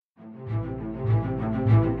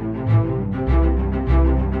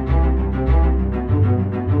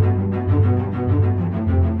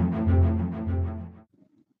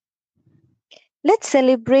Let's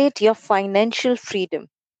celebrate your financial freedom.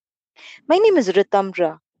 My name is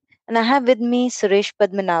Ritamra, and I have with me Suresh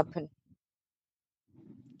Padmanabhan.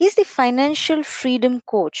 He's the financial freedom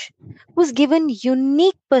coach who's given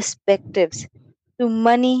unique perspectives to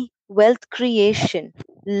money, wealth creation,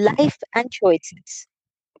 life, and choices.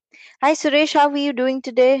 Hi, Suresh, how are you doing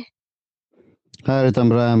today? Hi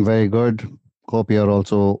Ritamra, I'm very good. Hope you're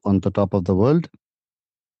also on the top of the world.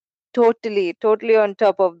 Totally on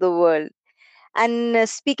top of the world. And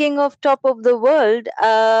speaking of top of the world,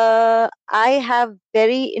 I have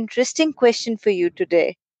very interesting question for you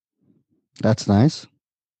today. That's nice.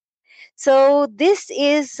 So this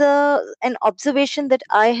is an observation that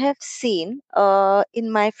I have seen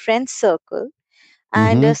in my friend circle,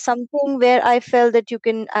 and Mm-hmm. something where I felt that you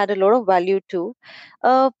can add a lot of value to.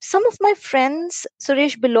 Some of my friends,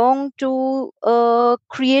 Suresh, belong to a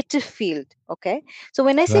creative field. Okay, so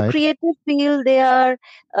when I say Right. creative field, they are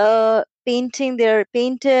painting, they are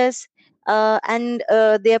painters, and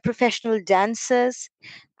they are professional dancers.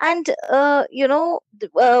 And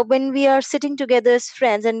when we are sitting together as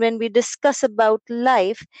friends, and when we discuss about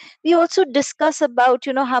life, we also discuss about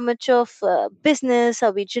how much of business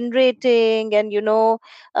are we generating, and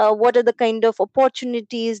what are the kind of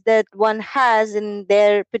opportunities that one has in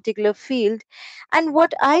their particular field. And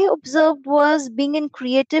what I observed was, being in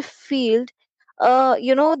creative field,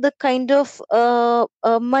 the kind of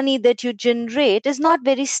money that you generate is not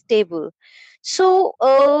very stable. So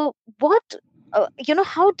what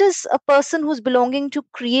how does a person who's belonging to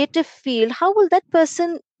creative field, how will that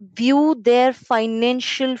person view their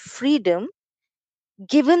financial freedom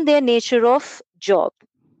given their nature of job?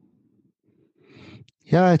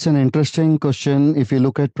 Yeah, it's an interesting question. If you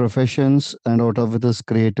look at professions and out of this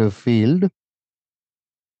creative field,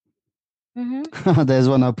 Mm-hmm. there's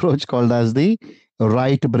one approach called as the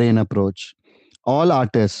right brain approach. All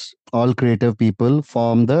artists, all creative people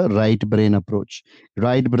form the right brain approach.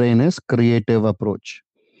 Right brain is creative approach.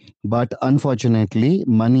 But unfortunately,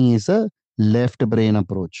 money is a left brain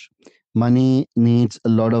approach. Money needs a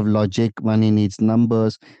lot of logic, money needs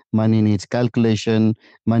numbers, money needs calculation,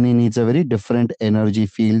 money needs a very different energy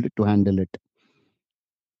field to handle it.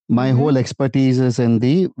 My Mm-hmm. whole expertise is in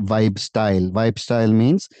the vibe style. Vibe style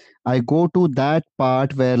means I go to that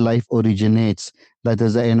part where life originates, that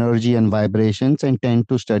is the energy and vibrations, and tend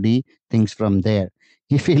to study things from there.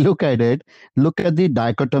 If you look at it, look at the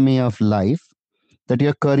dichotomy of life, that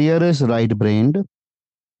your career is right brained,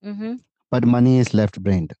 Mm-hmm. but money is left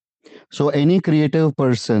brained. So, any creative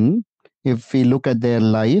person, if we look at their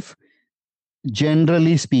life,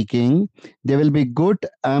 generally speaking, they will be good.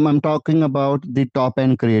 I'm talking about the top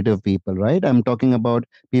end creative people, right? I'm talking about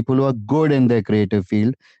people who are good in their creative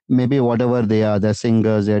field, maybe whatever they are. They're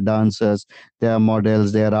singers, they're dancers, they are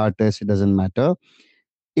models, they are artists, it doesn't matter.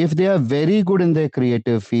 If they are very good in their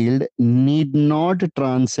creative field, need not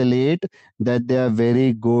translate that they are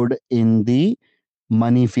very good in the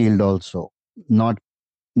money field also. Not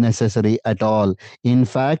necessary at all. In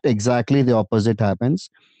fact, exactly the opposite happens.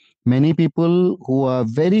 Many people who are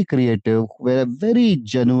very creative, who are very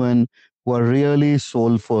genuine, who are really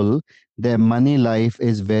soulful, their money life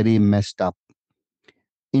is very messed up.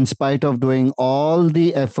 In spite of doing all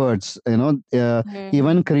the efforts, even Mm-hmm.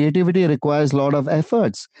 creativity requires a lot of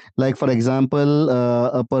efforts. Like, for example,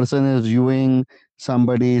 a person is viewing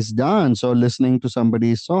somebody's dance or listening to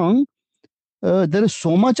somebody's song. There is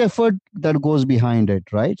so much effort that goes behind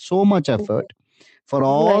it, right? So much effort. For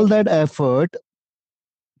all Right. that effort,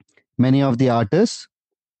 many of the artists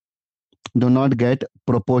do not get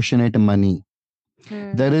proportionate money.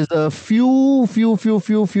 There Hmm. is a few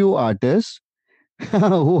artists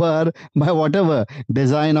who are, by whatever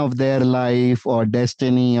design of their life or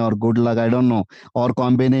destiny or good luck, I don't know, or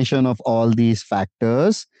combination of all these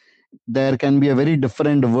factors, there can be a very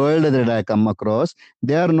different world that I come across.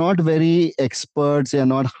 They are not very experts, they are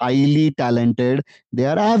not highly talented, they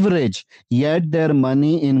are average, yet their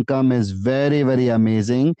money income is very, very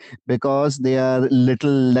amazing because they are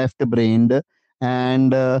little left brained,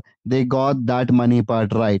 and they got that money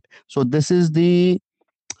part right. So, this is the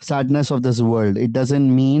sadness of this world. It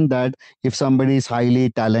doesn't mean that if somebody is highly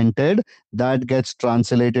talented, that gets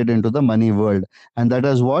translated into the money world. And that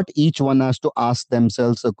is what each one has to ask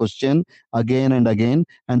themselves a question again and again.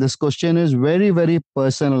 And this question is very, very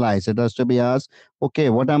personalized. It has to be asked, okay,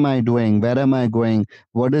 what am I doing? Where am I going?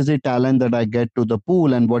 What is the talent that I get to the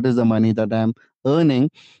pool? And what is the money that I'm earning?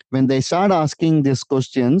 When they start asking these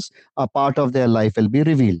questions, a part of their life will be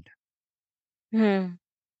revealed. Hmm.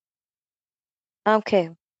 Okay.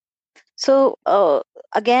 So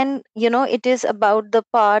again, it is about the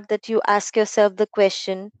part that you ask yourself the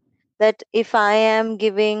question, that if I am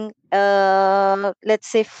giving, let's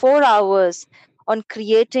say, 4 hours on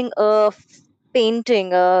creating a painting,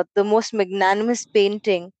 the most magnanimous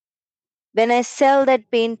painting, when I sell that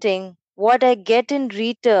painting, what I get in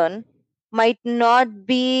return might not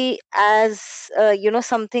be as,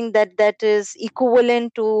 something that is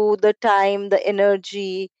equivalent to the time, the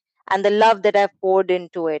energy, and the love that I've poured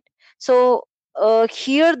into it. So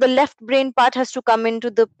here, the left brain part has to come into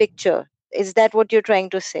the picture. Is that what you're trying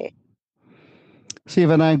to say? See,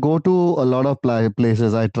 when I go to a lot of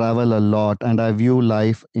places, I travel a lot and I view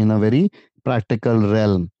life in a very practical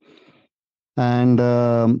realm.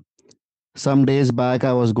 And some days back,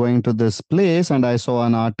 I was going to this place and I saw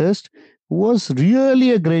an artist who was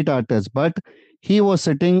really a great artist, but he was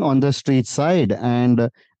sitting on the street side and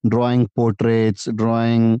drawing portraits,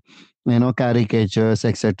 drawing, caricatures,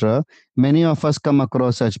 etc. Many of us come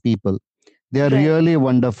across such people. They are Right. really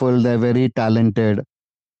wonderful, they're very talented.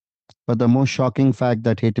 But the most shocking fact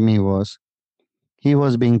that hit me was he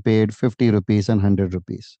was being paid 50 rupees and 100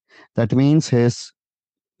 rupees. That means his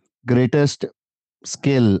greatest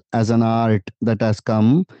skill as an art that has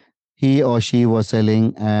come, he or she was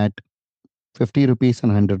selling at 50 rupees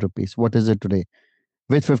and 100 rupees. What is it today?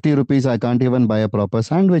 With 50 rupees, I can't even buy a proper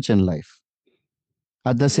sandwich in life.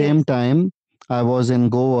 At the same Yes. time, I was in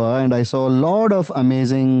Goa and I saw a lot of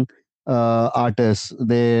amazing artists.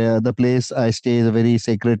 The place I stay is a very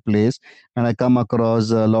sacred place, and I come across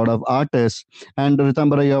a lot of artists. And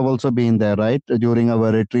Ritambara, you have also been there, right? During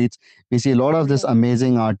our retreats, we see a lot of these Right.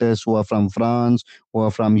 amazing artists who are from France, who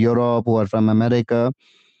are from Europe, who are from America,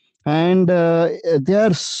 and they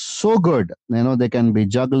are so good. They can be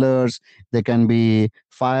jugglers, they can be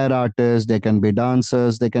fire artists, they can be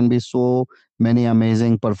dancers, they can be so many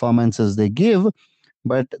amazing performances they give.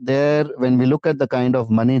 But there, when we look at the kind of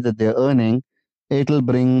money that they're earning, it'll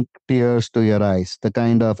bring tears to your eyes. The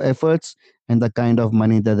kind of efforts and the kind of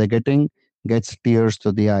money that they're getting gets tears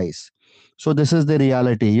to the eyes. So this is the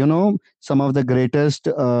reality. Some of the greatest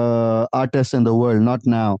artists in the world, not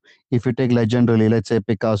now. If you take legendary, let's say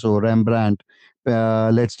Picasso, Rembrandt,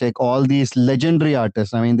 let's take all these legendary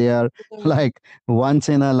artists. I mean, they are Mhm. like once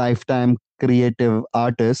in a lifetime creative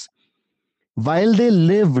artists. While they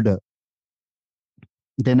lived,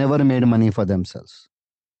 they never made money for themselves.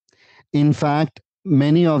 In fact,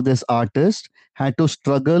 many of these artists had to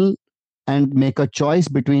struggle and make a choice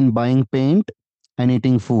between buying paint and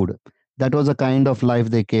eating food. That was a kind of life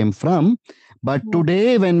they came from. But Mhm.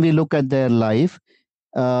 today, when we look at their life,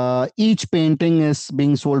 each painting is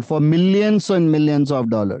being sold for millions and millions of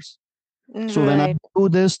dollars. So when I Right. do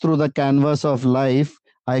this through the canvas of life,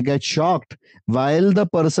 I get shocked. While the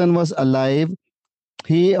person was alive,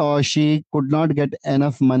 he or she could not get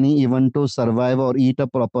enough money even to survive or eat a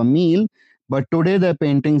proper meal. But today, their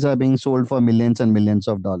paintings are being sold for millions and millions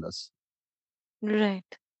of dollars.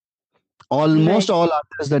 Right. Almost Right. all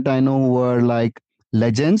artists that I know who are like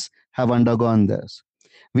legends have undergone this.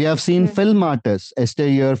 We have seen Mm. film artists,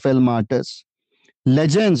 exterior film artists,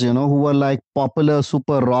 legends, who were like popular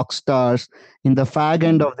super rock stars in the fag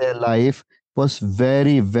end Mm. of their life was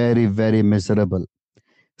very, very, very miserable,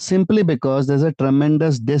 simply because there's a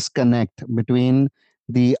tremendous disconnect between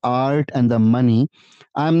the art and the money.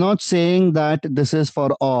 I'm not saying that this is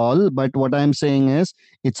for all, but what I'm saying is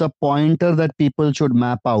it's a pointer that people should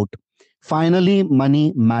map out. Finally,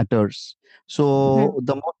 money matters. Mhm. So,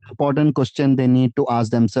 the most important question they need to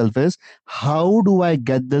ask themselves is how do I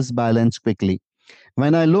get this balance quickly?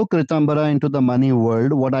 When I look, Ritambara, into the money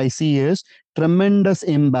world, what I see is tremendous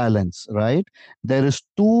imbalance, right? There is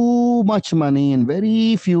too much money in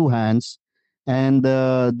very few hands, and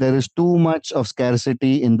there is too much of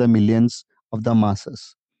scarcity in the millions of the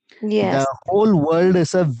masses. The Yes. whole world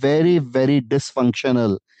is a very, very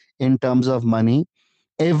dysfunctional in terms of money.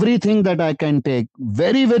 Everything that I can take,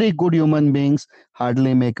 very, very good human beings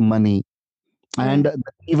hardly make money, and Mm.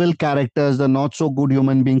 the evil characters, the not so good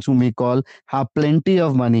human beings whom we call, have plenty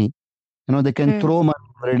of money. They can Mm. throw money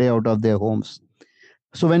every day out of their homes.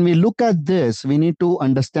 So when we look at this, we need to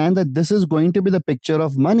understand that this is going to be the picture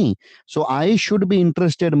of money. So I should be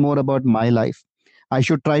interested more about my life. I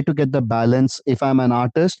should try to get the balance. If I'm an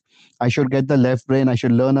artist, I should get the left brain. I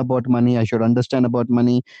should learn about money. I should understand about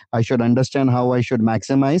money. I should understand how I should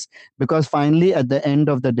maximize, because finally, at the end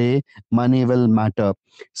of the day, money will matter.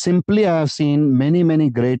 Simply, I have seen many, many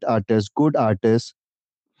great artists, good artists.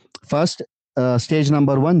 First, stage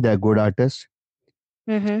number one, they're good artists.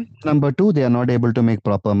 Mhm. Number two, they are not able to make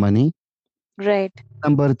proper money. Right.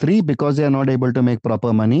 Number three, because they are not able to make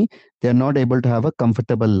proper money, they are not able to have a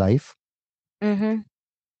comfortable life. Mhm.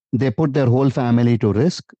 They put their whole family to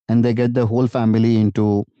risk and they get the whole family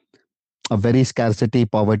into a very scarcity,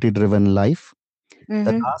 poverty driven life.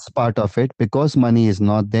 The Mm-hmm. last part of it, because money is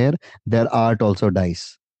not there, their art also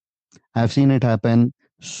dies. I've seen it happen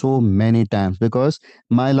so many times because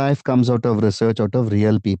my life comes out of research, out of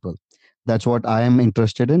real people. That's what I am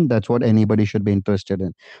interested in. That's what anybody should be interested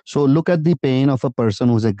in. So look at the pain of a person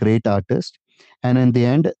who's a great artist. And in the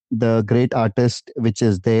end, the great artist which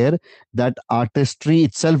is there, that artistry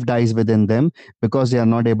itself dies within them because they are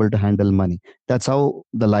not able to handle money. That's how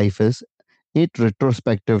the life is. It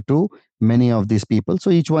retrospective to many of these people.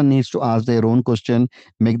 So each one needs to ask their own question,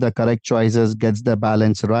 make the correct choices, gets the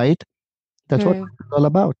balance right. That's what Hmm. life is all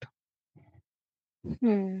about.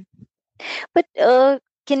 Hmm. But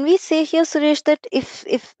can we say here, Suresh, that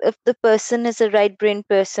if the person is a right brain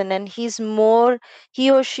person and he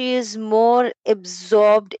or she is more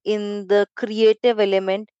absorbed in the creative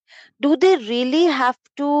element, do they really have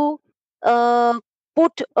to uh,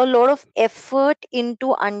 put a lot of effort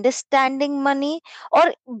into understanding money,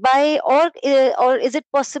 or is it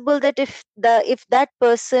possible that if that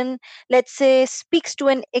person, let's say, speaks to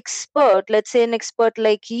an expert, let's say an expert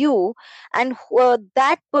like you, and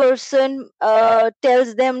that person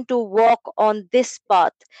tells them to walk on this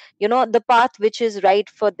path, the path which is right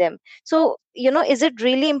for them, so is it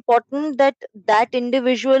really important that that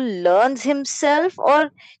individual learns himself,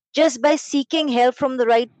 or just by seeking help from the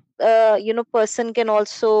right person can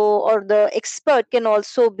also, or the expert can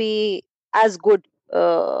also be as good,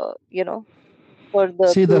 for the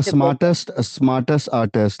See the creative person? smartest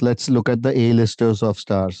artists. Let's look at the A-listers of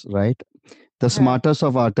stars, right? The Huh. smartest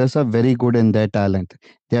of artists are very good in their talent.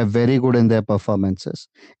 They are very good in their performances.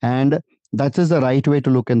 And that is the right way to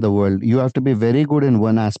look in the world. You have to be very good in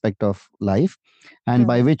one aspect of life, and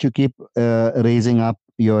by Hmm. which you keep raising up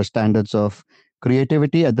your standards of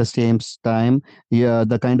creativity at the same time. Yeah,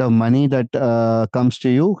 the kind of money that comes to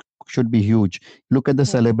you should be huge. Look at the Hmm.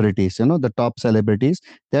 celebrities, the top celebrities.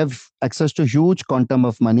 They have access to huge quantum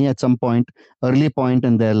of money at some point, early point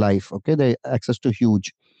in their life. Okay, they access to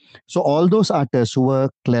huge. So all those artists who were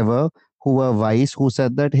clever, who were wise, who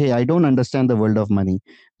said that, hey, I don't understand the world of money.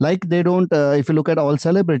 Like they don't. If you look at all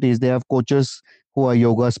celebrities, they have coaches who are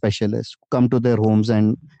yoga specialists, who come to their homes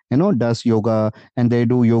and does yoga, and they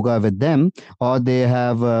do yoga with them, or they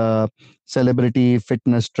have celebrity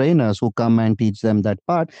fitness trainers who come and teach them that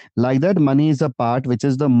part. Like that, money is a part which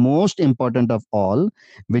is the most important of all,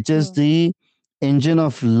 which is Hmm. the engine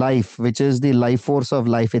of life, which is the life force of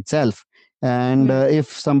life itself. And Hmm.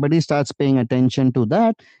 if somebody starts paying attention to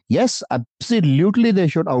that, yes, absolutely they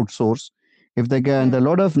should outsource. If they can, Hmm. there are a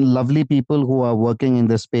lot of lovely people who are working in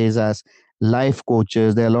this space as life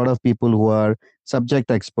coaches. There are a lot of people who are subject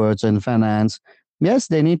experts in finance. Yes,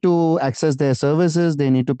 they need to access their services, they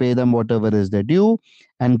need to pay them whatever is their due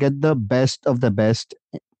and get the best of the best.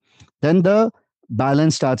 Then the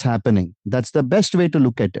balance starts happening. That's the best way to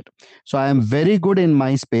look at it. So I am very good in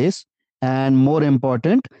my space, and more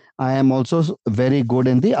important, I am also very good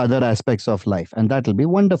in the other aspects of life, and that will be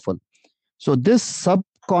wonderful. So this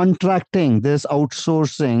subcontracting, this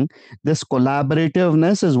outsourcing, this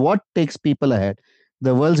collaborativeness is what takes people ahead.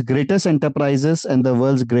 The world's greatest enterprises and the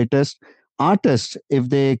world's greatest artists, if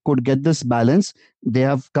they could get this balance, they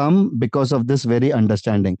have come because of this very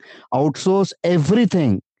understanding. Outsource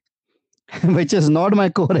everything which is not my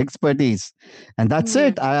core expertise. And that's Hmm.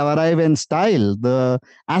 it. I arrive in style. The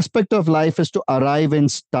aspect of life is to arrive in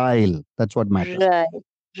style. That's what matters. Right,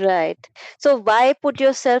 right. So why put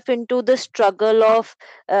yourself into the struggle of,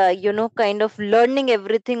 kind of learning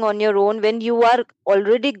everything on your own when you are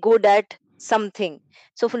already good at something?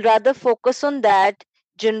 So rather focus on that,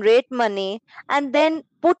 generate money, and then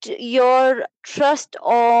put your trust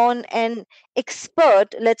on an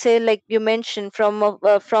expert. Let's say, like you mentioned, from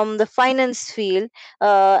the finance field,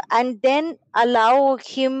 and then allow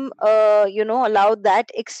that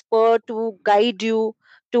expert to guide you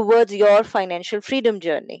towards your financial freedom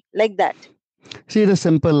journey, like that. See, it is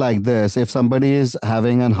simple like this. If somebody is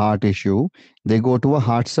having an heart issue, they go to a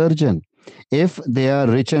heart surgeon. If they are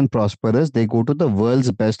rich and prosperous, they go to the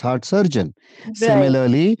world's best heart surgeon. Right.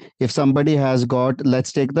 Similarly, if somebody has got,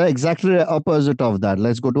 let's take the exact opposite of that.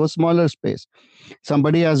 Let's go to a smaller space.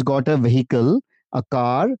 Somebody has got a vehicle, a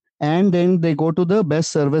car, and then they go to the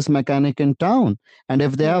best service mechanic in town. And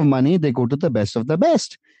if they have Hmm. money, they go to the best of the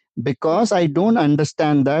best. Because Hmm. I don't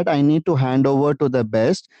understand that, I need to hand over to the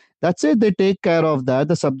best. That's it. They take care of that.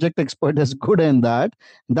 The subject expert is good in that.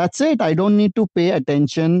 That's it. I don't need to pay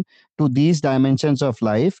attention to these dimensions of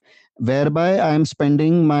life, whereby I am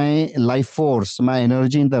spending my life force, my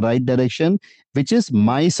energy in the right direction, which is Hmm.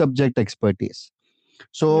 my subject expertise.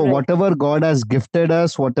 So Right. whatever God has gifted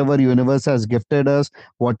us, whatever universe has gifted us,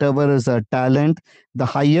 whatever is a talent, the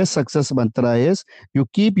highest success mantra is you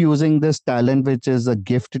keep using this talent, which is a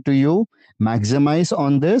gift to you, maximize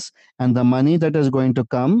on this, and the money that is going to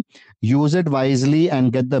come, use it wisely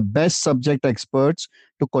and get the best subject experts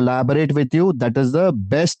to collaborate with you. That is the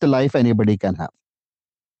best life anybody can have.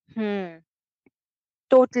 Hmm.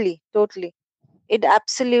 Totally, totally. It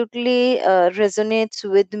absolutely resonates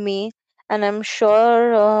with me, and I'm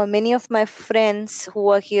sure many of my friends who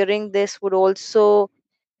are hearing this would also,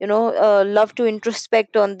 love to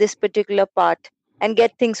introspect on this particular part and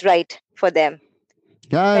get things right for them.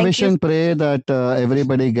 Yeah, I Thank wish you. and pray that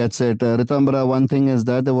everybody gets it. Ritambra, one thing is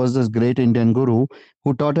that there was this great Indian guru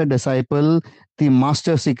who taught a disciple the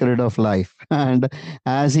master secret of life. And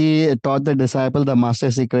as he taught the disciple the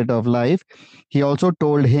master secret of life, he also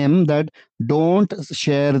told him that don't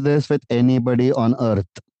share this with anybody on earth.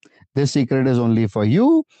 This secret is only for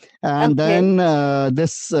you. And Okay. then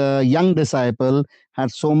this young disciple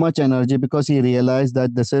had so much energy because he realized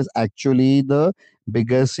that this is actually the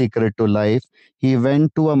biggest secret to life. He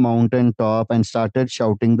went to a mountain top and started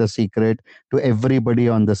shouting the secret to everybody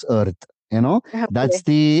on this earth. You know, that's Okay.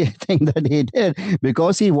 the thing that he did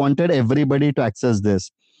because he wanted everybody to access this.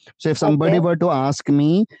 So if Okay. somebody were to ask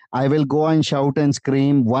me, I will go and shout and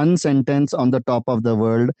scream one sentence on the top of the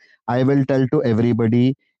world. I will tell to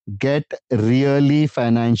everybody, get really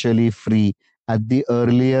financially free at the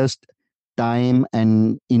earliest time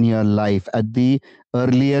and in your life, at the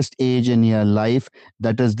earliest age in your life.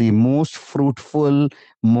 That is the most fruitful,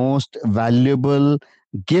 most valuable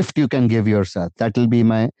gift you can give yourself. That will be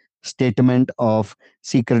my statement of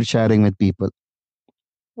secret sharing with people.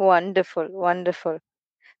 Wonderful. Wonderful.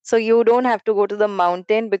 So you don't have to go to the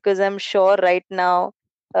mountain, because I'm sure right now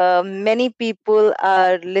many people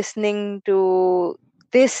are listening to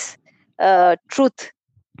this truth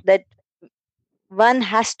that one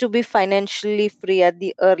has to be financially free at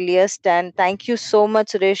the earliest. And thank you so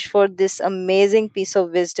much, Rish, for this amazing piece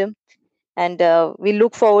of wisdom. And we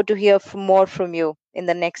look forward to hear more from you in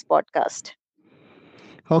the next podcast.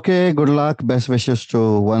 Okay, good luck. Best wishes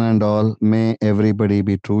to one and all. May everybody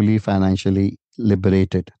be truly financially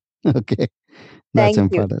liberated. Okay, that's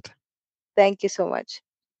Thank you. important. Thank you so much.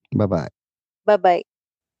 Bye bye. Bye bye.